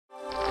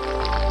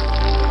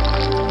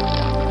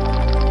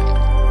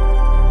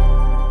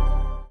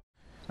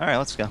Alright,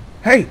 let's go.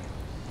 Hey!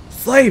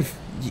 Slave!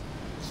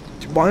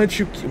 Why aren't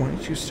you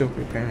still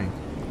repairing?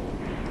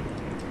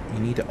 You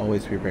need to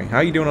always be repairing. How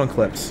are you doing on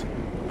clips?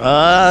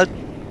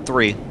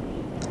 3.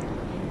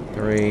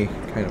 3.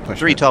 Kind of pushing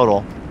 3 it.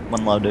 total.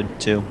 1 loaded,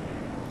 2.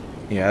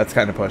 Yeah, that's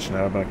kind of pushing it.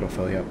 I'm gonna go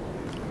fill you up.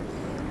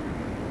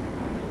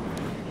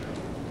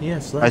 Yeah,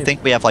 slave. I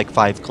think we have like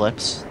 5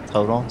 clips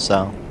total,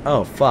 so.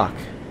 Oh, fuck.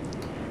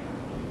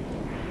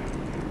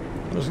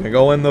 I'm just gonna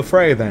go in the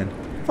fray then.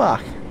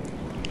 Fuck.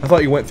 I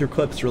thought you went through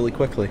clips really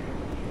quickly.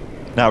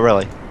 Not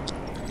really.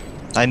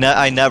 I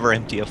never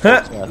empty a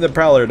full clip. The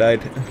Prowler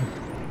died.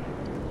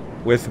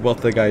 With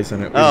both the guys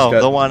in it.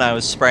 Oh, the one I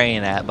was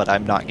spraying at, but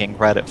I'm not getting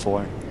credit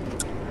for.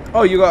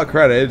 Oh, you got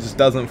credit. It just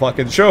doesn't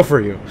fucking show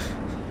for you.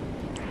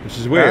 Which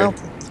is weird. Well,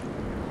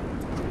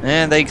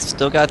 and they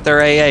still got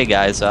their AA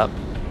guys up.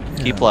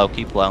 Yeah. Keep low,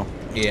 keep low.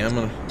 Yeah, I'm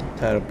gonna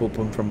try to boop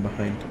him from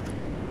behind.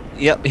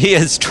 Yep, he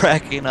is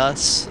tracking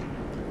us.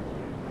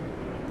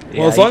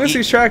 Well, as long as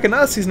he's tracking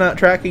us, he's not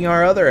tracking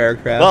our other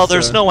aircraft. Well,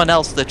 there's no one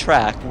else to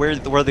track. We're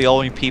the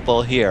only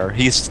people here.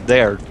 He's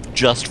there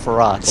just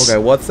for us. Okay,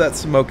 what's that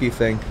smoky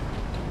thing?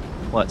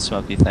 What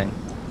smoky thing?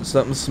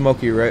 Something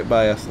smoky right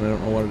by us, and I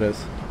don't know what it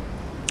is.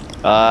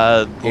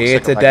 Looks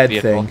It's like a dead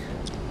vehicle. thing.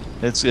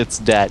 It's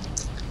dead.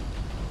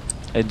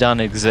 It doesn't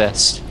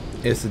exist.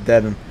 It's a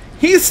dead one.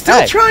 He's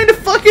still trying to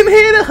fucking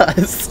hit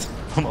us!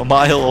 I'm a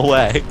mile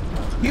away.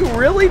 He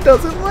really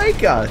doesn't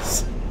like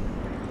us.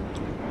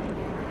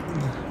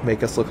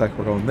 Make us look like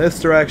we're going this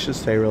direction.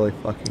 Stay really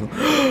fucking...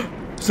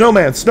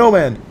 Snowman!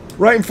 Snowman!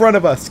 Right in front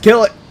of us!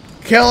 Kill it!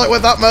 Kill it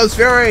with utmost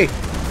fury!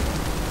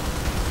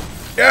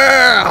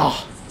 Yeah!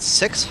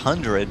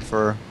 600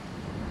 for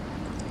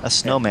a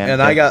snowman.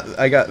 And I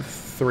got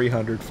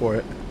 300 for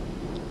it.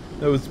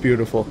 That was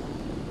beautiful.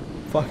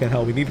 Fucking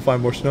hell, we need to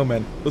find more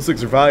snowmen. Those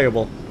things are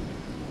valuable.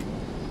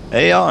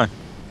 They are.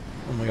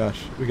 Oh my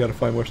gosh, we gotta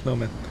find more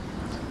snowmen.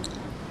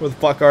 Where the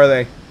fuck are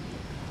they?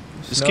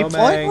 Just keep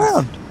flying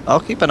around. I'll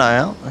keep an eye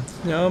out.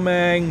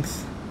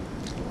 Snowmangs.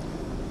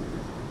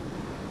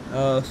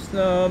 Oh,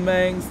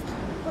 snowmangs.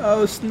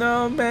 Oh,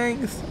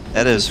 snowmangs.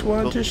 That is. Just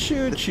want to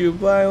shoot you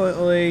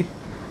violently.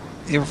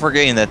 You're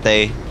forgetting that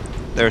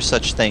there's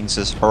such things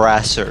as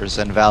harassers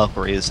and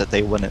Valkyries, that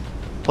they wouldn't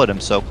put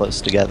them so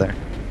close together.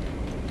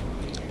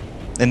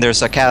 And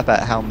there's a cap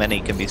at how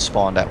many can be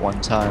spawned at one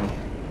time.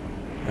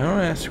 I don't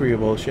ask for your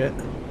bullshit.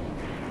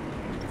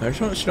 There's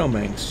no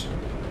snowmangs.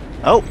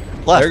 Oh,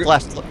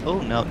 left.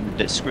 Oh no,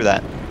 screw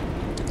that.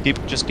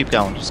 Just keep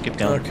going. Just keep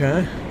going.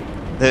 Okay.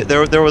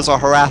 There was a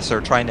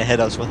harasser trying to hit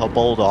us with a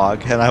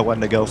bulldog, and I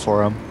wanted to go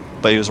for him,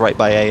 but he was right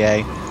by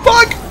AA.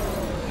 Fuck!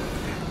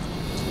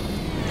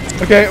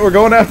 Okay, we're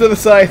going after the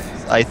scythe.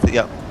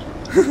 Yep.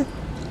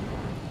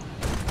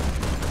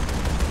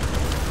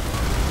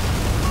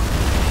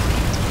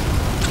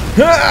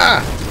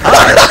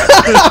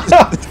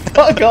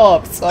 Fuck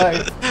off,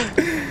 scythe.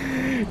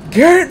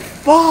 Get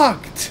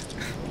fucked!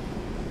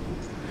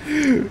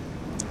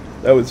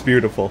 That was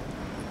beautiful.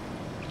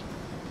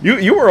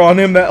 You were on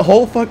him that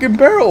whole fucking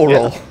barrel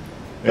roll.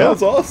 That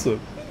was awesome.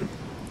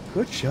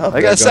 Good job.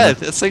 Like I said,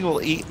 this thing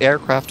will eat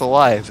aircraft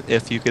alive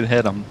if you can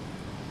hit them.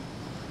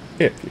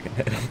 If you can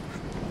hit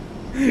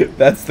him.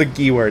 That's the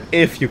key word.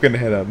 If you can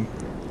hit him.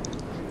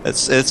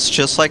 It's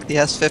just like the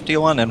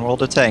S-51 in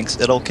World of Tanks.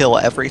 It'll kill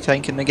every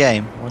tank in the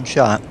game. One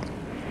shot.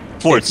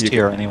 For its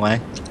tier,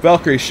 anyway.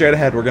 Valkyrie, straight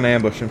ahead. We're gonna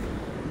ambush him.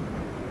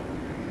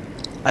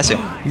 I see.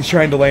 He's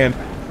trying to land.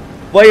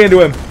 Lay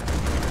into him.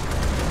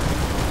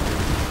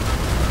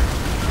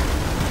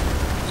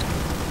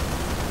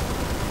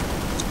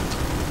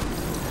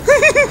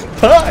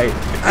 Hi.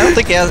 I don't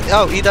think he has.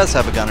 Oh, he does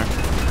have a gunner.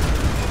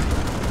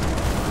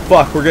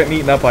 Fuck, we're getting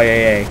eaten up by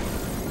AA.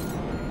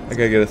 I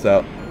gotta get us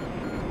out.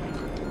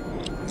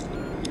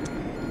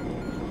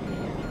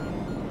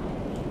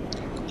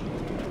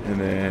 And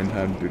then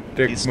time to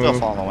dick He's move. still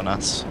following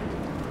us.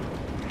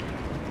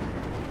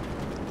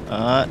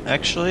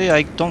 Actually,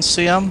 I don't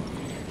see him.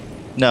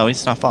 No,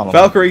 he's not following.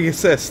 Valkyrie,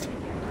 assist.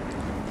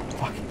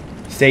 Fuck.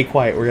 Stay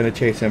quiet. We're gonna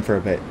chase him for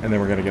a bit, and then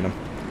we're gonna get him.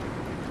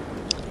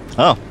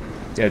 Oh.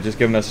 Yeah, just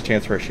giving us a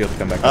chance for our shield to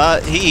come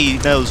back. He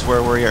knows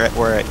where we are at.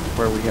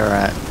 Where we are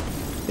at.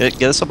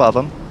 Get us above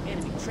him.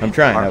 I'm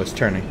trying. I was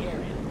turning.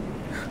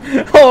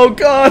 Oh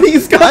God,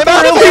 he's got I'm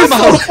out of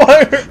ammo.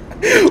 Fire.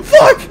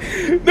 Fuck!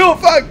 No,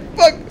 fuck!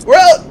 We're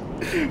out!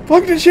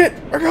 Fuck this shit!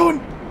 We're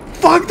going!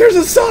 Fuck, there's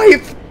a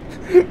scythe!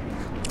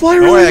 Fly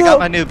really Don't worry, I low. got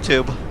my noob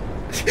tube.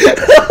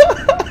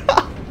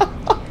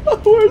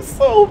 We're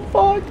so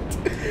fucked!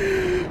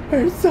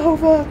 We're so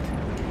fucked!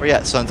 Where you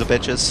at, sons of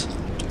bitches?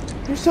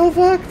 We're so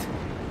fucked!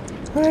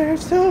 We're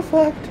so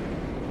fucked!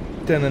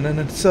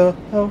 Dun-dun-dun-dun, so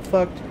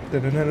fucked!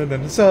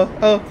 Dun-dun-dun-dun, so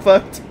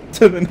fucked!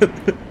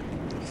 Dun-dun-dun-dun.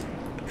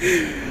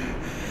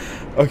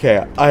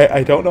 Okay,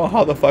 I don't know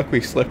how the fuck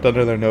we slipped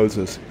under their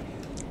noses.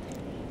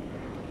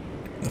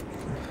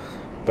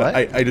 But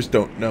I just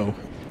don't know.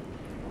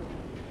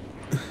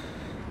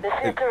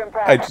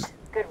 I just...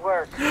 Good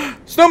work.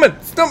 Snowman!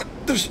 Snowman!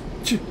 There's...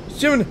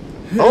 Snowman!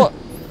 Oh!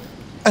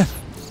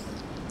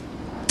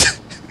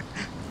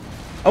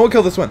 I won't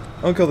kill this one.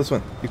 I won't kill this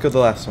one. You killed the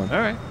last one. All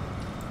right.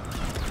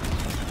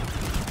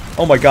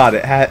 Oh my god!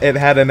 It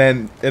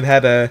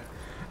had a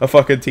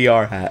fucking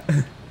TR hat.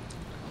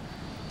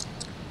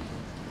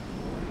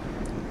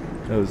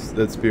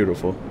 That's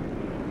beautiful.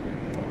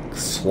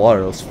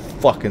 Slaughter those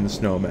fucking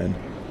snowmen.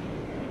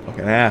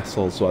 Fucking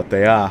assholes, what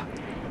they are.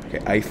 Okay,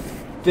 I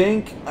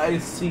think I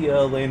see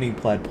a landing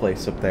pad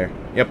place up there.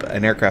 Yep,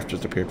 an aircraft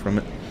just appeared from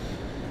it.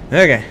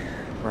 Okay.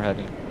 We're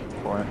heading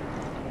for it.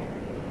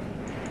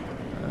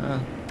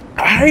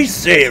 I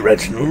say,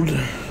 Reginald,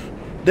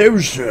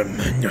 there's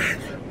snowmen.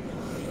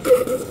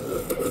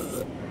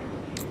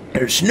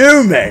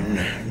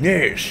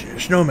 Yes,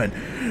 snowmen.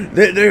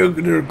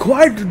 They're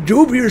quite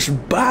dubious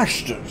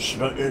bastards,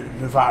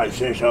 if I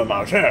say so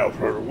myself.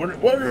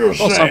 What do you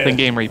say? Well, something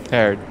game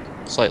repaired.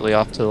 Slightly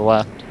off to the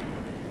left.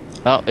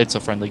 Oh, it's a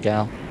friendly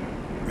gal.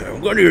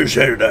 What do you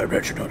say to that,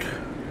 Reginald?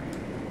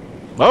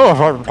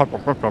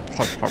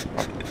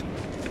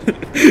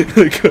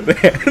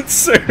 Good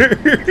answer.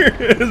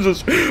 It's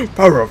just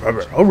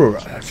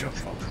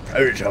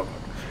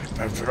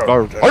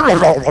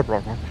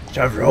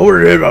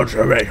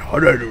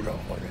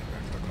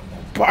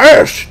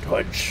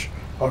bastards.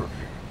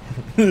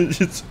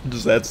 It's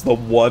just that's the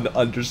one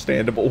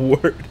understandable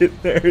word in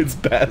there. It's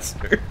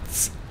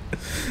bastards.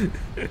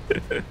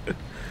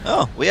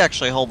 Oh, we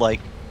actually hold like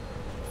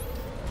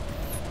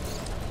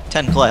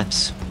 10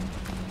 clips.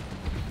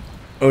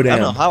 Oh I damn!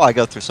 don't know how I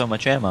go through so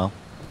much ammo.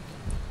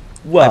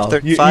 Well,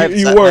 you 35,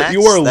 is that were max?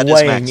 you were That is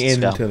laying max, let's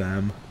into go.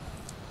 them.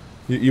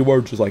 You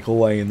were just like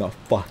laying the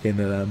fuck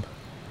into them.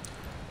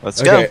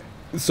 Let's go.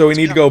 So we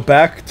need to go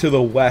back to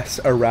the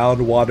west around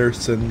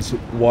Watterson's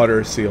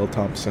water seal,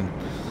 Thompson.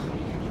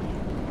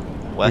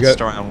 West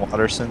around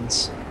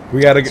Watterson's.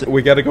 We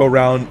gotta go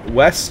around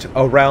west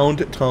around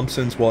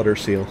Thompson's water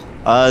seal.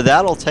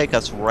 That'll take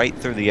us right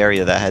through the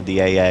area that had the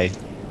AA.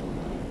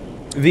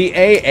 The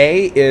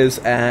AA is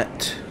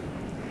at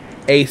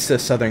ASA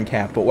Southern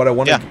Cap, but what I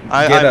want to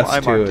get us I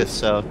to marked is it,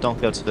 so don't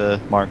go to the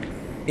mark.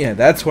 yeah,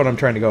 that's what I'm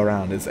trying to go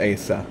around is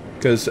ASA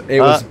because it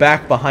was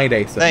back behind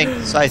ASA.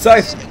 Thanks, Scythe.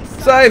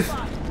 Scythe.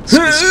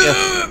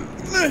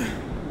 Skiff.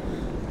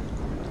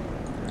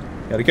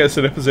 Gotta get us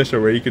in a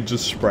position where you can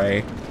just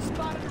spray.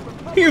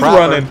 He's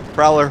running.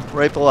 Prowler,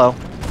 right below.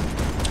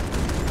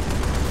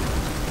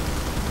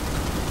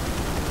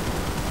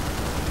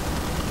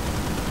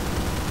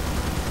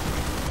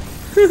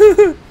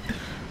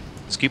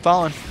 Just keep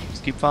following.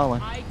 Just keep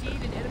following. I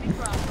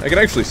can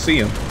actually see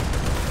him.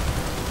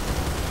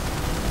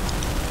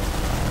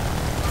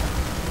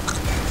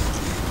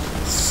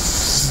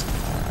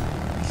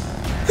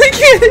 I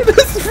can't hit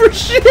this for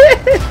shit!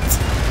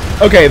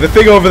 Okay, the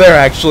thing over there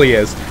actually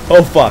is.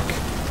 Oh fuck.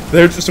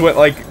 There just went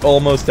like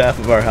almost half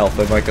of our health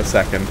in like a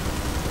second.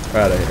 We're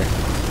out of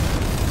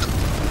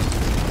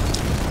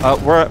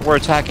here. We're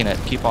attacking it.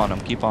 Keep on him.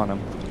 Keep on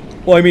him.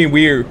 Well, I mean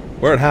we're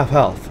at half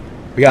health.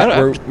 We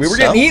were So?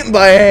 getting eaten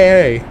by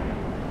AA.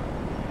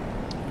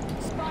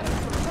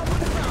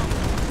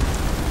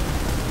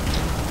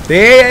 The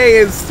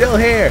AA is still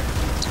here.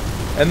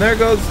 And there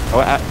goes. Oh,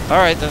 all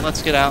right, then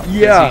let's get out. 'Cause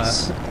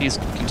Yeah. He's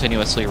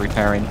continuously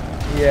repairing.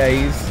 Yeah,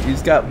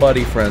 he's got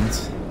buddy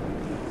friends.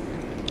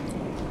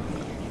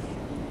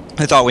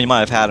 I thought we might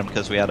have had him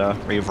because we had a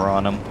Reaver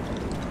on him.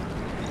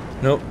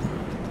 Nope.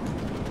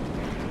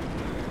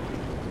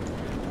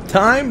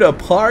 Time to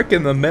park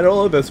in the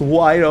middle of this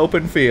wide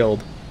open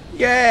field.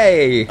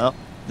 Yay! Oh,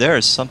 there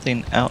is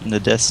something out in the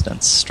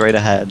distance, straight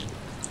ahead.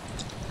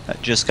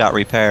 That just got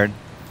repaired.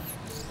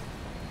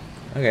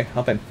 Okay,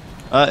 hop in.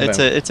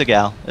 It's a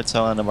gal. It's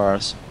one of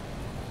ours.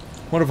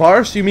 One of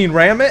ours? You mean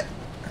ram it?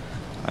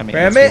 I mean,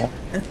 Ram it's it?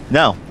 one-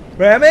 No,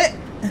 Ram it?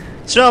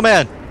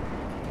 Snowman.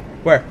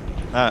 Where?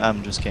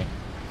 I'm just kidding.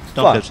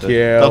 Don't Fuck go to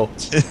you.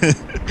 Don't,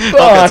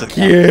 Fuck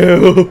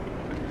you!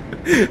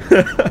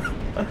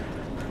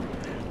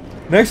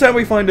 Next time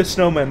we find a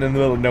snowman in the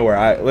middle of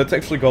nowhere, let's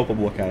actually go up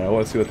and look at it. I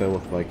want to see what they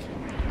look like.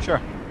 Sure.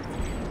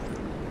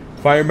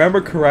 If I remember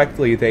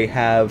correctly, they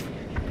have,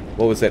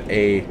 what was it,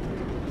 a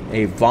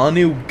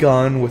Vanu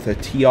gun with a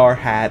TR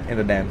hat and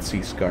a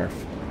Nancy scarf.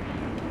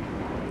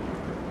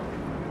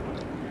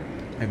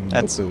 I have no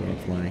That's clue what I'm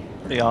flying.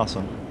 pretty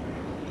awesome.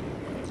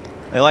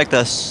 They like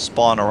to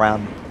spawn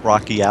around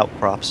rocky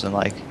outcrops and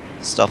like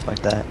stuff like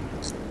that.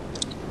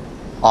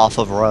 Off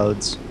of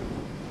roads.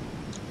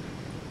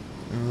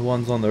 And the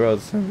ones on the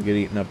roads tend to get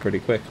eaten up pretty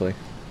quickly.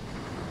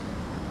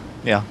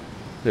 Yeah.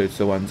 There's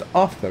the ones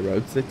off the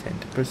roads that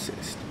tend to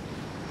persist.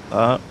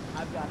 I've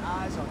got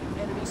eyes on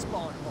the enemy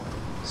spawn point.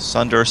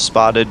 Sunder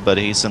spotted, but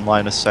he's in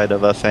line of sight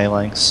of a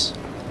phalanx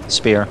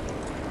spear.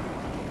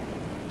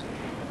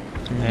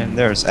 And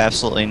there's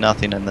absolutely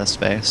nothing in this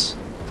space.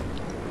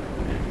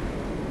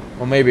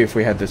 Well, maybe if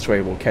we head this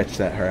way, we'll catch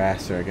that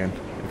harasser again,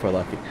 if we're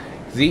lucky.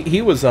 'Cause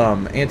he was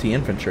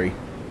anti-infantry.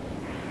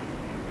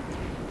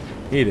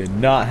 He did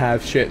not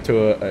have shit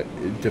to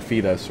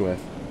defeat us with.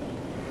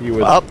 He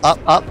was Up.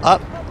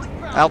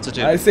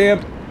 Altitude. I see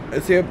him.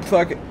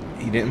 Fuck it.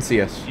 He didn't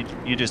see us.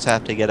 You just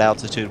have to get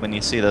altitude when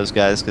you see those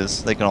guys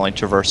because they can only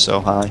traverse so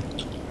high.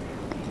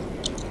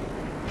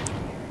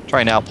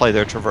 Trying to outplay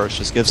their traverse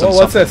just gives them Whoa,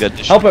 what's something this?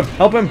 good to Help him!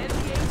 Help him!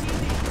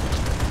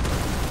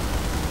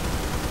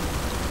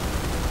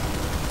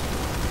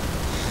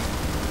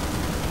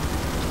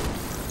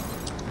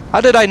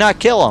 How did I not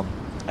kill him?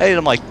 I hit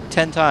him like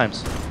 10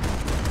 times.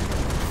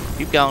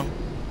 Keep going.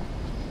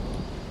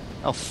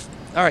 Oh,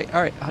 alright,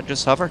 alright.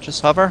 Just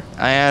hover,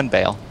 and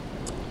bail.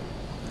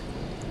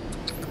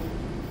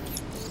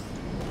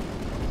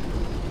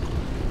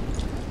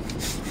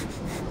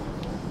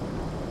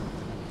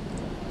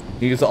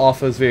 He's off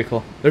his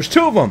vehicle. There's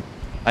 2 of them!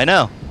 I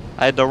know.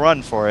 I had to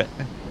run for it.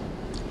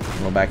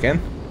 Go back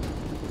in.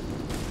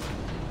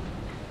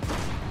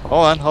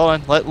 Hold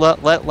on. Let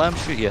him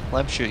shoot you.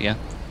 Let him shoot you.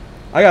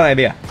 I got an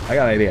idea.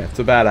 It's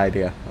a bad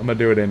idea. I'm gonna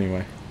do it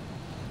anyway.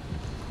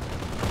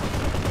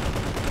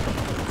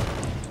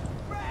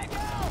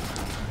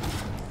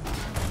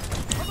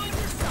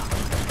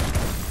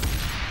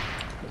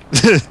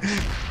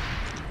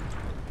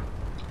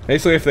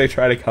 Basically, if they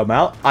try to come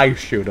out, I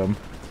shoot them.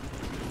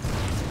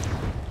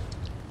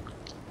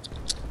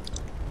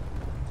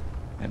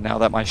 And now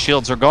that my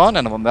shields are gone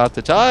and I'm about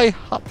to die,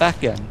 hop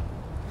back in.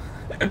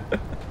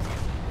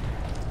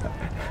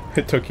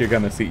 It took your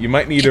gun a seat. You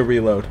might need a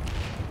reload.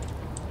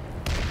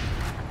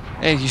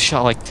 Hey, you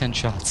shot like 10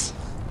 shots.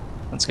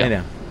 Let's go. I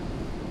know.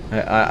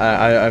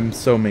 I'm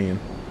so mean.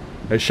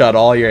 I shot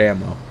all your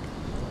ammo.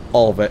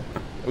 All of it.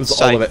 It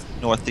was all of it.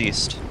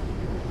 Northeast.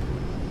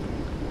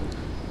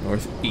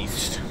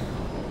 Northeast.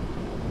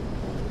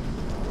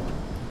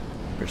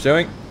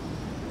 Pursuing.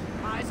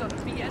 Eyes on the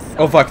BS.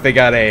 Oh fuck, they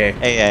got AA.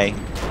 AA.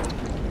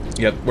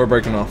 Yep, we're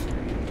breaking off.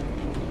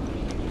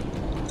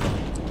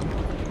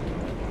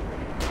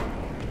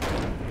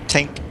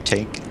 Tink.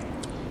 Tink,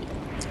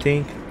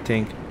 tink.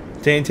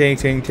 Tink, tink,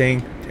 tink,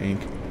 tink, tink.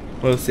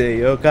 We'll see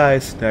you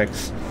guys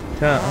next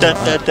time.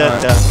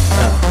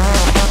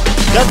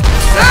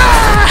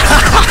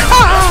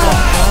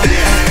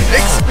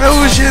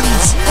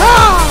 Explosions!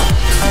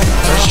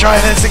 Let's try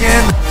this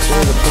again.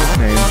 Say the full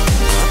name.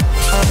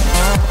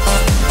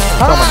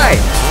 Hi!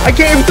 I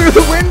came through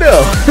the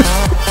window!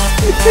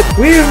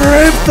 We've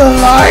ripped the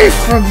life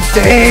from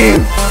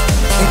Dave!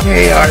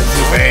 aka RC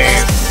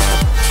Base.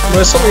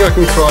 There's something I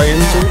can cry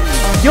into.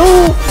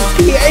 You'll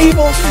be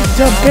able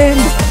to bend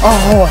a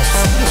horse.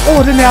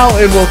 Order now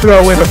and we'll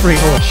throw in a free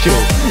horseshoe.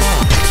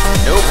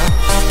 Nope.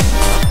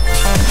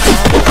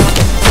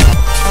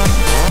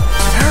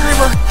 Happy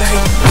birthday.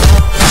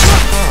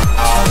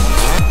 Oh,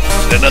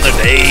 another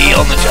day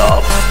on the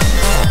job.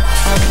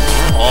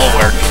 All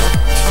work.